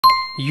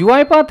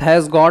UiPath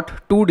has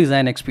got two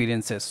design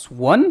experiences.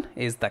 One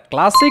is the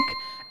classic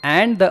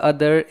and the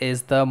other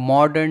is the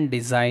modern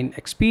design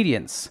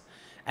experience.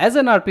 As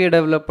an RPA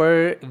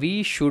developer,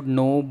 we should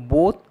know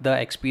both the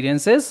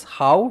experiences,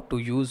 how to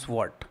use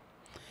what.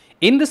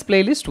 In this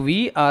playlist,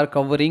 we are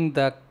covering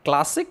the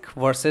classic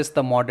versus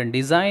the modern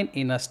design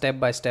in a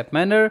step-by-step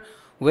manner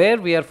where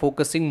we are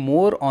focusing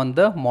more on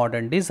the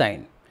modern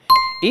design.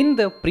 In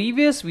the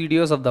previous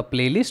videos of the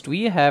playlist,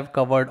 we have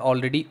covered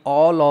already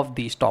all of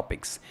these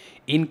topics.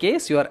 In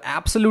case you are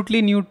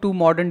absolutely new to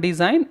modern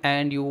design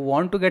and you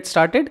want to get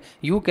started,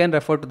 you can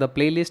refer to the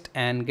playlist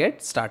and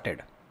get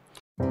started.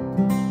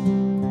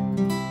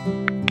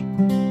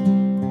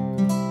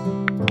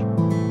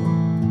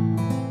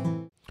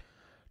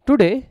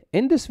 Today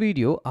in this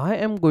video, I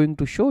am going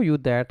to show you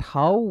that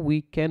how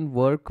we can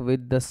work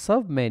with the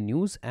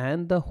submenus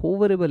and the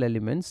hoverable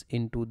elements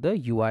into the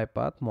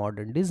UiPath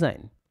modern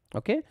design.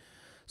 Okay,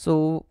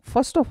 so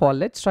first of all,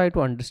 let's try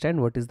to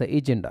understand what is the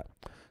agenda.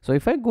 So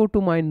if I go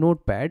to my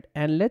notepad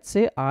and let's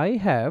say I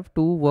have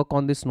to work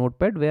on this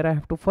notepad where I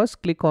have to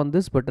first click on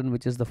this button,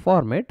 which is the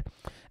format,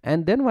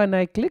 and then when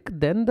I click,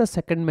 then the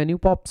second menu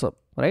pops up,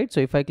 right?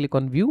 So if I click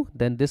on view,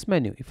 then this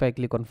menu, if I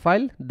click on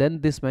file, then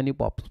this menu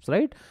pops up,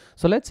 right?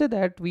 So let's say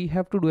that we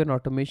have to do an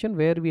automation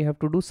where we have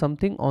to do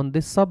something on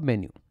this sub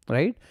menu,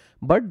 right?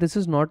 But this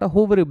is not a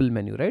hoverable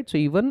menu, right? So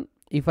even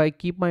if I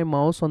keep my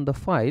mouse on the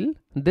file,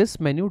 this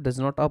menu does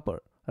not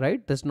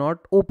does not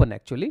open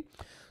actually.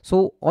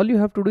 So all you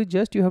have to do is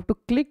just you have to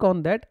click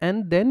on that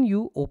and then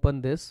you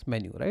open this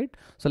menu, right?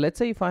 So let's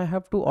say if I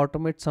have to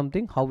automate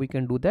something, how we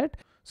can do that.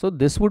 So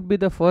this would be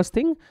the first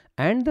thing,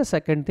 and the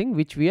second thing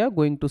which we are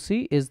going to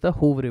see is the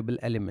hoverable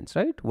elements,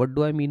 right? What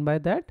do I mean by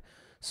that?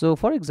 So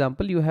for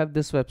example, you have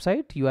this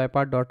website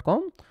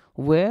uipath.com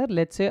where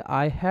let's say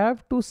I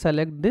have to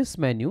select this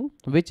menu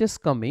which is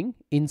coming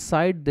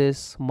inside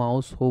this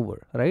mouse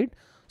hover, right?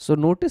 So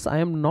notice I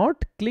am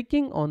not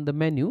clicking on the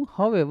menu.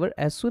 However,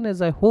 as soon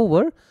as I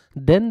hover,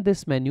 then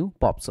this menu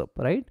pops up,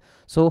 right?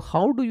 So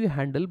how do you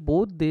handle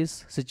both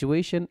this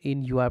situation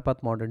in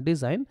UiPath modern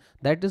design?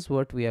 That is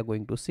what we are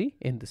going to see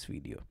in this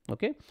video.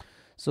 Okay.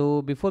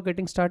 So before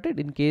getting started,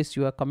 in case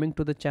you are coming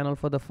to the channel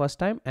for the first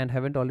time and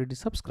haven't already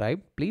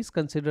subscribed, please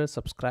consider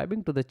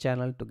subscribing to the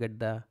channel to get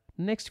the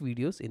next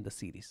videos in the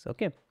series.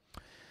 Okay.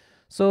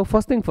 So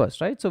first thing first,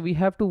 right? So we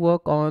have to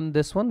work on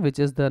this one, which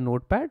is the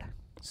notepad.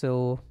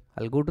 So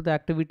I'll go to the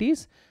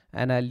activities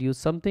and I'll use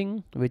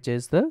something which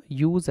is the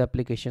use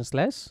application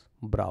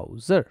 /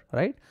 browser,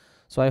 right?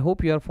 So I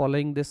hope you are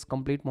following this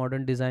complete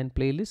modern design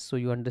playlist, so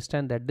you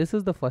understand that this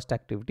is the first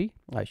activity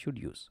I should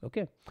use.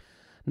 Okay.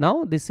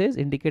 Now this says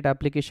indicate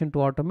application to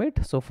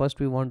automate. So first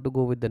we want to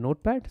go with the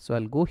notepad. So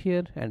I'll go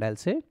here and I'll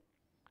say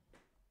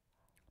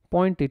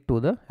point it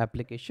to the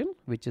application,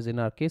 which is in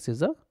our case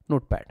is a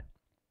notepad.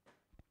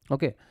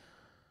 Okay.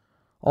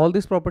 All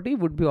this property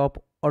would be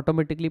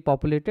automatically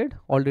populated,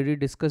 already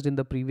discussed in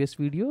the previous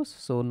videos,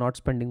 so not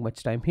spending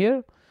much time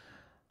here.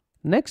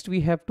 Next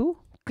we have to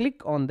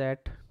click on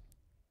that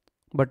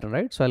button,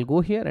 right? So I'll go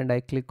here and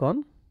I click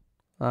on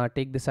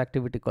take this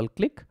activity called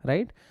click,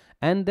 right?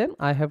 And then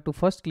I have to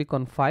first click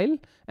on file,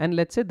 and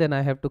let's say then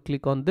I have to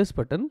click on this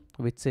button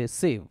which says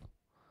save,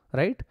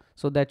 right?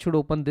 So that should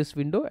open this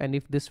window, and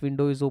if this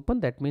window is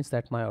open, that means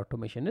that my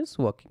automation is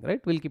working,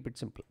 right? We'll keep it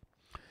simple.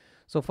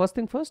 So first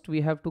thing first, we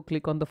have to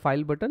click on the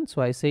file button.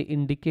 So I say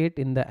indicate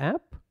in the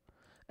app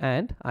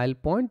and I'll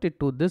point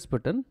it to this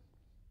button,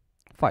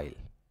 file.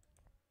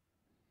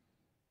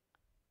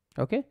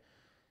 Okay.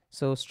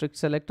 So strict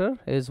selector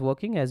is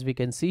working, as we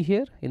can see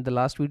here. In the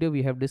last video,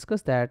 we have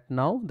discussed that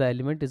now the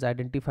element is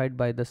identified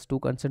by this 2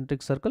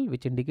 concentric circle,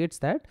 which indicates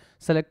that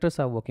selectors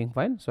are working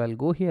fine. So I'll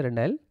go here and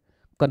I'll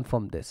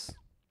confirm this.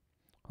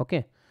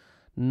 Okay.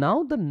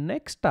 Now the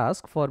next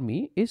task for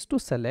me is to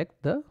select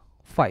the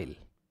file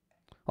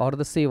or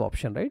the save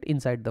option, right,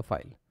 inside the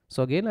file.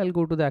 So again, I'll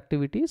go to the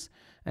activities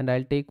and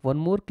I'll take one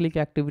more click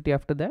activity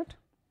after that.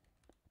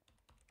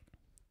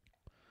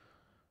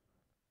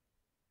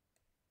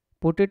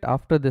 Put it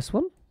after this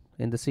one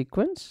in the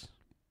sequence.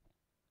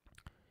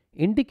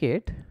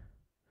 Indicate.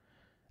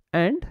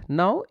 And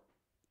now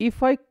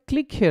if I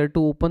click here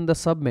to open the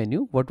sub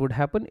menu, what would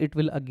happen? It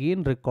will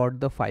again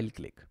record the file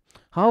click.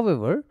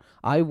 However,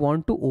 I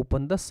want to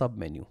open the sub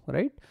menu,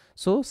 right?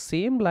 So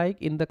same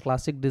like in the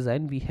classic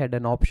design, we had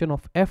an option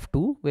of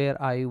F2 where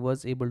I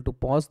was able to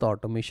pause the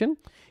automation.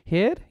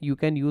 Here you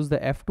can use the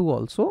F2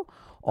 also,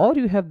 or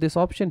you have this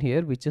option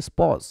here which is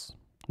pause.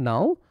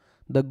 Now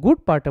the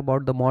good part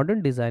about the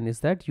modern design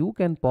is that you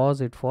can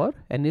pause it for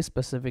any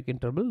specific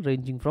interval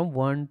ranging from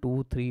 1,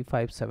 2, 3,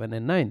 5, 7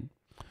 and 9.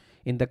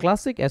 In the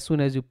classic, as soon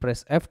as you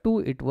press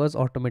F2, it was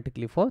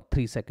automatically for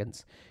 3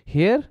 seconds.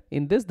 Here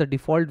in this, the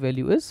default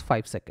value is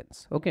 5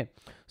 seconds. Okay.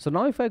 So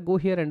now if I go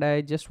here and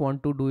I just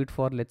want to do it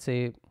for, let's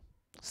say,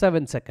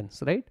 7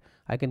 seconds, right?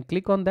 I can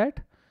click on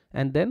that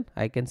and then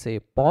I can say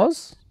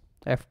pause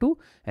F2,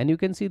 and you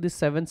can see this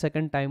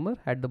 7-second timer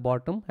at the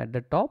bottom, at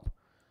the top.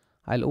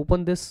 I'll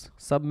open this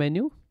sub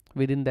menu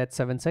within that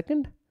 7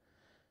 second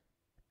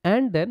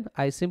and then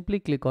I simply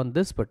click on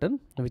this button,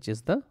 which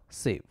is the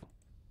save.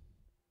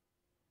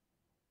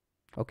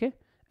 Okay,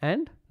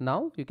 and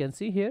now you can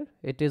see here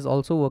it is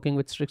also working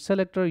with strict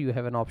selector. You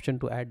have an option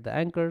to add the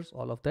anchors,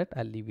 all of that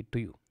I'll leave it to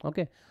you.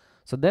 Okay,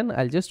 so then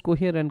I'll just go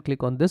here and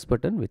click on this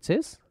button which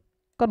says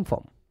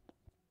confirm,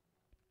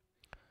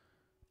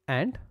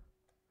 and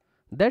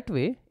that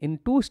way in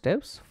 2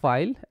 steps,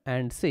 file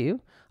and save,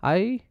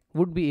 I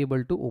would be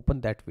able to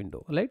open that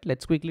window. Right,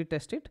 let's quickly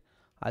test it.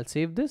 I'll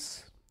save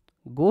this,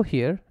 go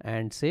here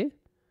and say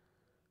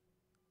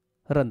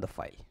run the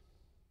file.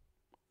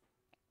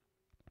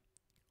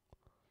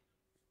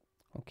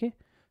 Okay,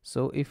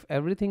 so if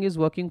everything is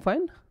working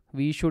fine,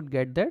 we should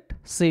get that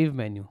save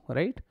menu,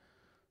 right?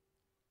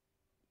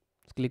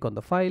 Click on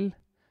the file,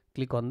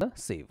 click on the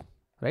save,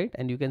 right?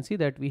 And you can see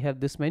that we have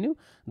this menu.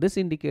 This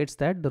indicates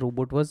that the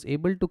robot was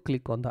able to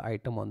click on the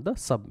item on the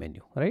sub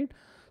menu, right?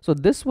 So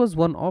this was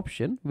one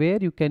option where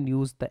you can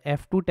use the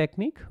F2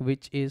 technique,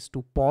 which is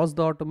to pause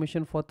the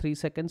automation for 3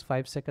 seconds,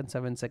 5 seconds,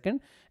 7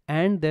 seconds,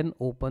 and then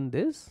open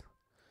this,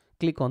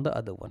 click on the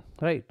other one,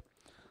 right?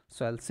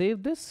 So I'll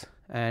save this,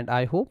 and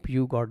I hope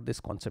you got this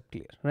concept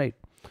clear, right?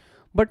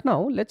 But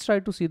now let's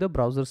try to see the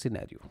browser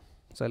scenario.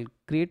 So I'll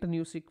create a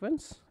new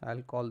sequence.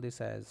 I'll call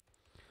this as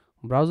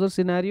browser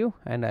scenario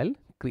and I'll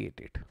create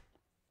it.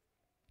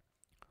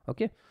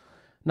 Okay,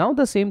 now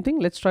the same thing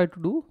let's try to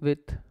do with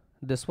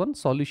this one,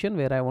 solution,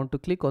 where I want to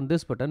click on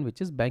this button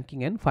which is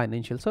banking and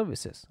financial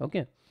services.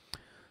 Okay,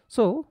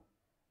 so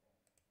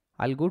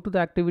I'll go to the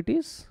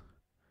activities,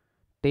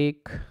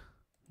 take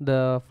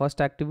the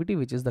first activity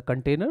which is the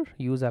container,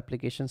 use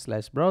application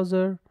 /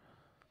 browser,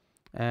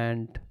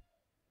 and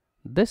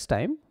this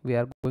time we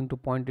are going to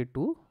point it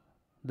to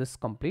this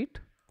complete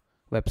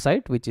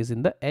website which is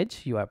in the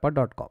edge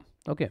uipath.com.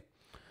 Okay,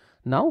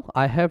 now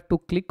I have to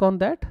click on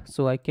that,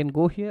 so I can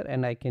go here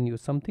and I can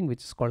use something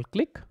which is called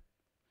click,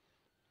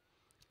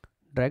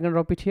 drag and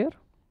drop it here,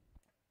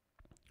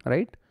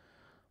 right?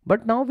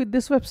 But now with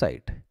this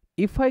website,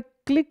 if I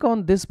click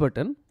on this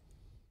button,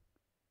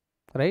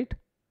 right,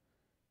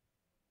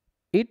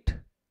 it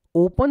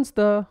opens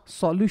the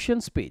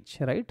solutions page,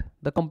 right,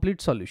 the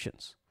complete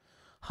solutions.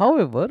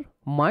 However,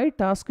 my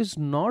task is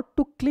not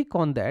to click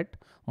on that.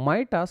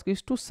 My task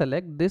is to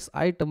select this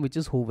item which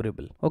is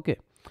hoverable. Okay,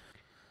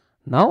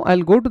 now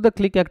I'll go to the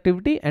click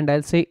activity and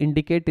I'll say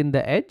indicate in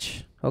the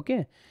edge.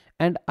 Okay,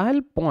 and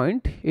I'll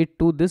point it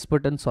to this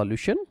button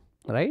solution,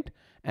 right?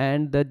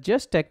 And the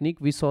just technique,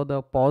 we saw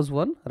the pause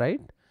one,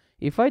 right?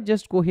 If I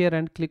just go here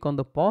and click on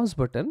the pause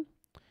button,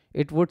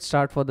 it would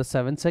start for the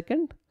 7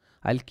 seconds.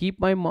 I'll keep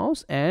my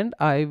mouse and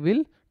I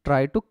will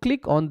try to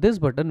click on this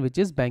button which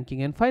is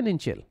banking and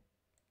financial.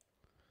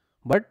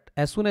 But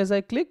as soon as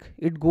I click,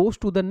 it goes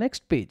to the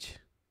next page.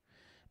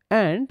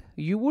 And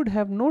you would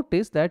have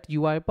noticed that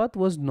UiPath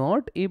was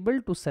not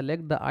able to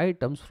select the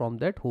items from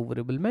that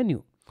hoverable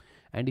menu.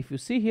 And if you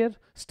see here,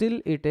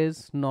 still it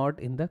is not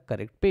in the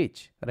correct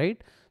page,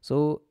 right?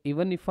 So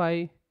even if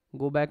I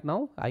go back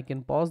now, I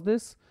can pause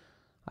this.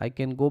 I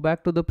can go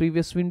back to the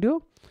previous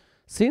window.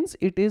 Since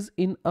it is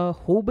in a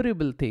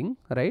hoverable thing,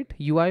 right,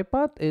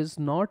 UiPath is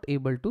not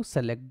able to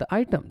select the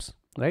items,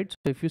 right?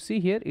 So if you see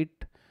here,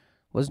 it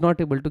was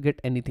not able to get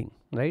anything,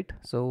 right?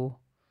 So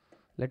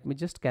let me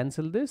just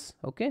cancel this.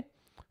 Okay,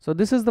 so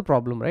this is the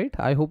problem, right?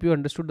 I hope you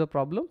understood the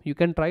problem. You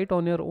can try it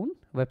on your own.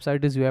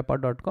 Website is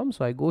uipath.com.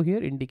 So I go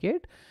here,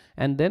 indicate,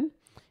 and then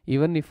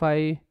even if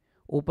I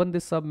open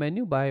this sub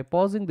menu by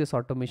pausing this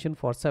automation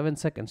for 7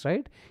 seconds,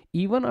 right,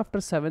 even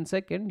after 7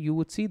 seconds you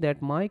would see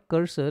that my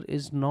cursor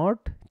is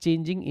not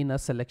changing in a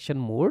selection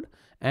mode,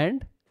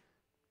 and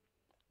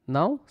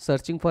now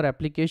searching for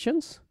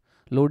applications,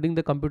 loading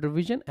the computer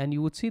vision, and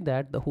you would see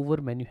that the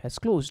hover menu has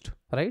closed,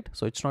 right?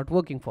 So it's not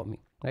working for me,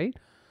 right?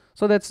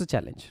 So that's the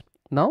challenge.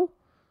 Now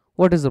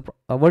what is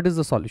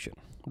the solution?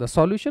 The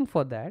solution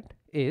for that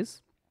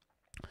is,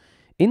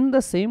 in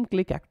the same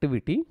click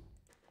activity,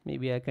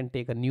 maybe I can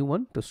take a new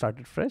one to start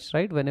it fresh,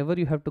 right? Whenever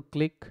you have to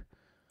click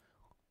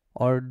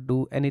or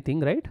do anything,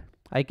 right,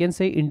 I can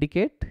say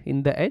indicate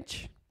in the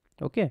edge.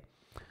 Okay,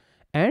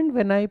 and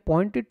when I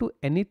point it to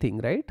anything,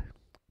 right,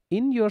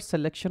 in your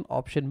selection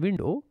option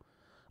window,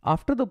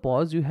 after the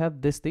pause you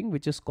have this thing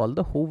which is called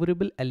the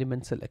hoverable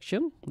element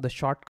selection. The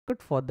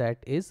shortcut for that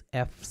is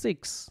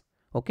F6.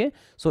 Okay,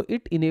 so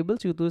it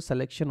enables you to the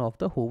selection of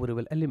the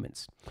hoverable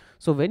elements.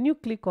 So when you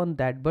click on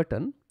that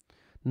button,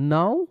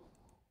 now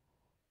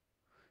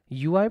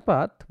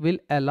UiPath will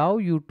allow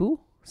you to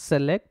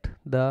select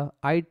the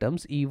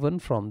items even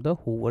from the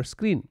hover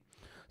screen.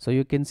 So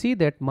you can see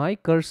that my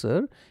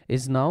cursor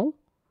is now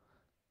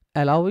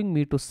allowing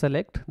me to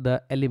select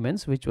the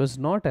elements which was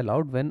not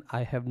allowed when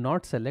I have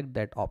not select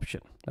that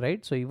option,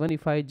 right? So even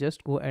if I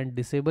just go and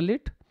disable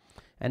it,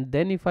 and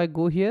then if I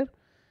go here,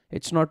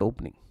 it's not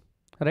opening,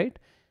 right?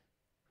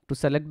 To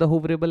select the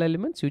hoverable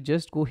elements, you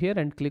just go here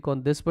and click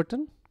on this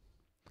button,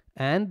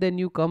 and then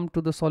you come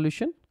to the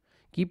solution,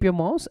 keep your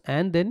mouse,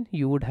 and then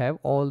you would have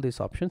all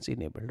these options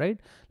enabled, right?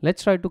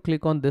 Let's try to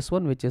click on this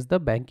one which is the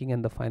banking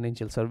and the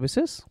financial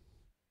services.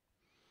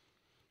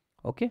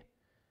 Okay,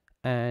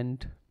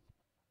 and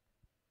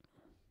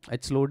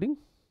It's loading.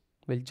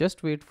 We'll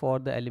just wait for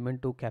the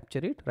element to capture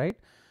it, right?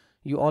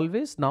 You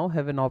always now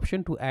have an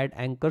option to add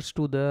anchors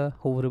to the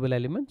hoverable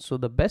element. So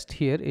the best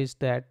here is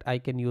that I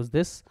can use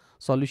this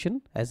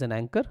solution as an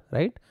anchor,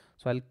 right?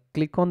 So I'll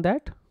click on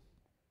that.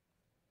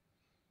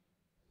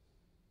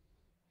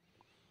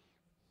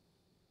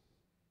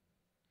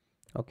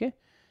 Okay,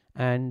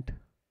 and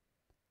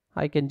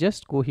I can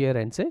just go here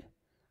and say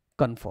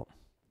confirm.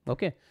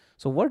 Okay,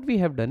 so what we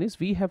have done is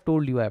we have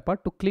told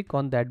UiPath to click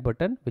on that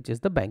button, which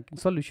is the banking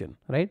solution,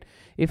 right?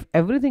 If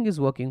everything is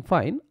working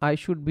fine, I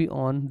should be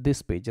on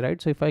this page,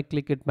 right? So if I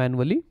click it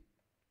manually,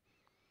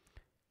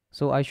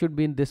 so I should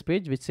be in this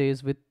page which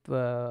says with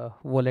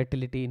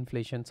volatility,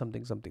 inflation,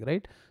 something,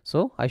 right?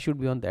 So I should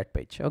be on that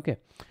page. Okay,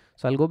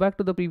 so I'll go back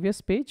to the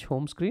previous page,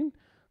 home screen,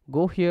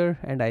 go here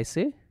and I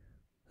say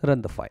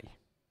run the file.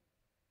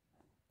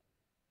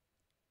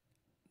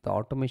 The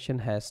automation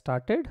has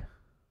started,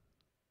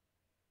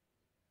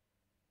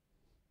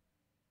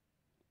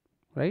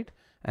 right?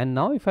 And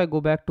now if I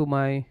go back to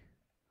my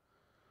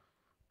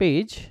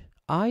page,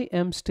 I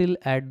am still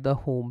at the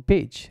home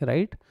page,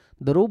 right?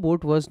 The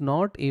robot was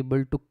not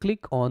able to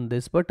click on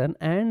this button,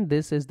 and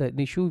this is the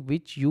issue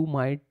which you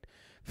might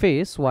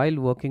face while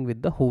working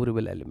with the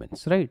hoverable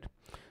elements, right?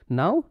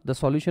 Now the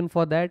solution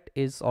for that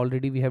is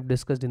already we have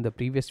discussed in the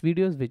previous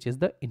videos, which is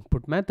the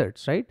input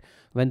methods, right?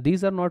 When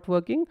these are not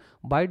working,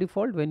 by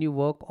default when you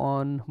work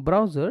on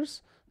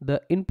browsers,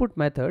 the input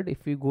method,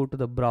 if we go to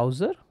the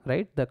browser,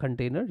 right, the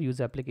container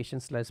use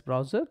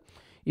application/browser,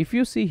 if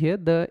you see here,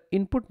 the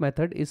input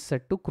method is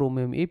set to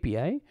Chromium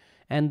API,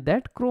 and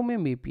that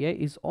Chromium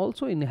API is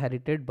also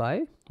inherited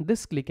by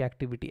this click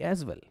activity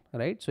as well,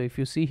 right? So if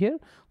you see here,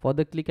 for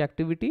the click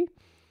activity,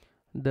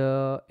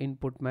 the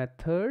input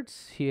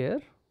methods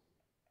here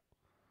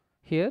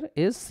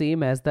is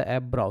same as the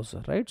app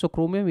browser, right? So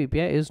Chromium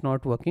API is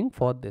not working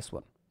for this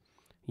one.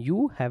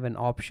 You have an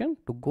option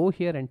to go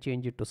here and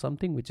change it to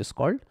something which is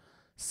called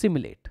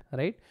simulate,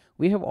 right?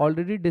 We have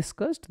already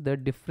discussed the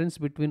difference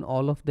between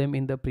all of them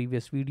in the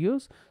previous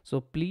videos, so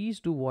please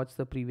do watch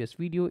the previous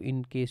video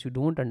in case you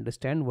don't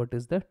understand what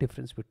is the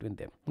difference between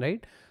them,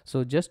 right?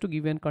 So just to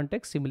give you an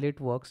context,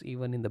 simulate works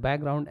even in the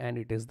background and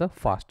it is the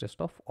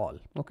fastest of all.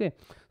 Okay,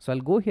 so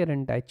I'll go here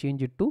and I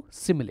change it to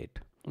simulate,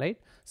 right?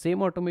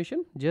 Same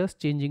automation, just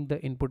changing the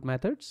input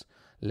methods.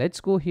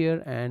 Let's go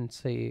here and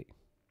say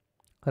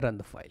run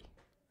the file.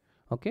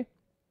 Okay,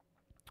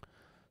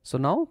 so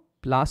now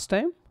last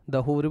time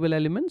the hoverable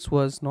elements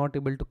was not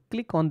able to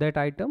click on that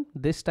item.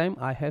 This time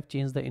I have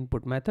changed the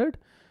input method,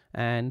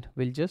 and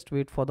we'll just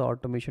wait for the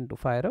automation to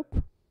fire up.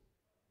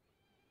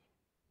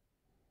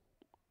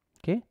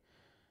 Okay,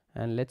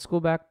 and let's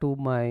go back to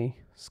my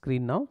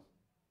screen now,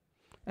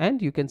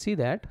 and you can see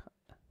that,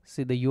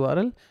 see the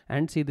URL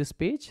and see this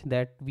page,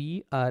 that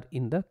we are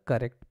in the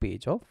correct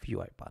page of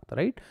UiPath,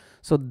 right?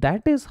 So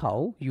that is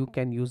how you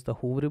can use the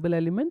hoverable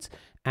elements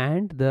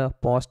and the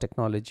pause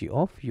technology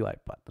of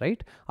UiPath,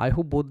 right? I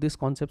hope both these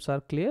concepts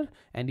are clear,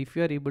 and if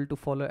you are able to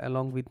follow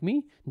along with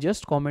me,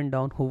 just comment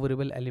down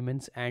hoverable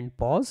elements and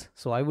pause,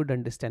 so I would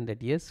understand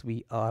that yes,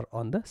 we are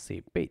on the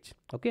same page.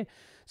 Okay,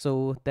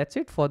 so that's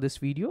it for this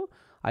video.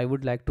 I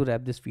would like to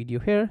wrap this video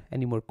here.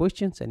 Any more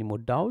questions, any more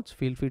doubts,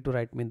 feel free to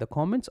write me in the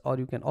comments, or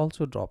you can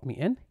also drop me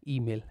an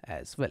email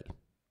as well.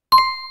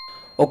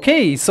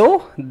 Okay,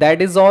 so that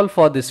is all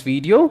for this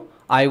video.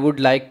 I would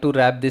like to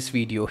wrap this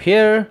video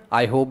here.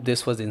 I hope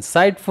this was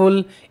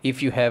insightful.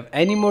 If you have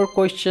any more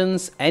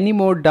questions, any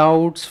more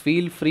doubts,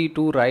 feel free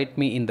to write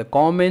me in the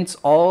comments,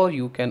 or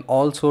you can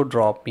also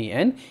drop me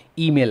an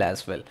email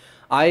as well.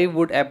 I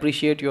would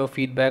appreciate your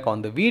feedback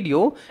on the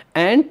video,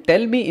 and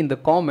tell me in the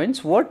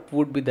comments what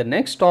would be the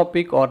next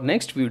topic or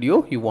next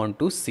video you want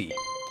to see.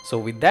 So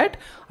with that,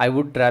 I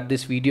would wrap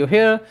this video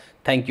here.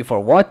 Thank you for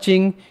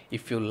watching.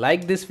 If you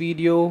like this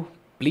video,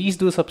 please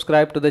do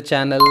subscribe to the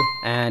channel,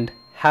 and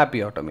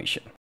happy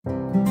automation.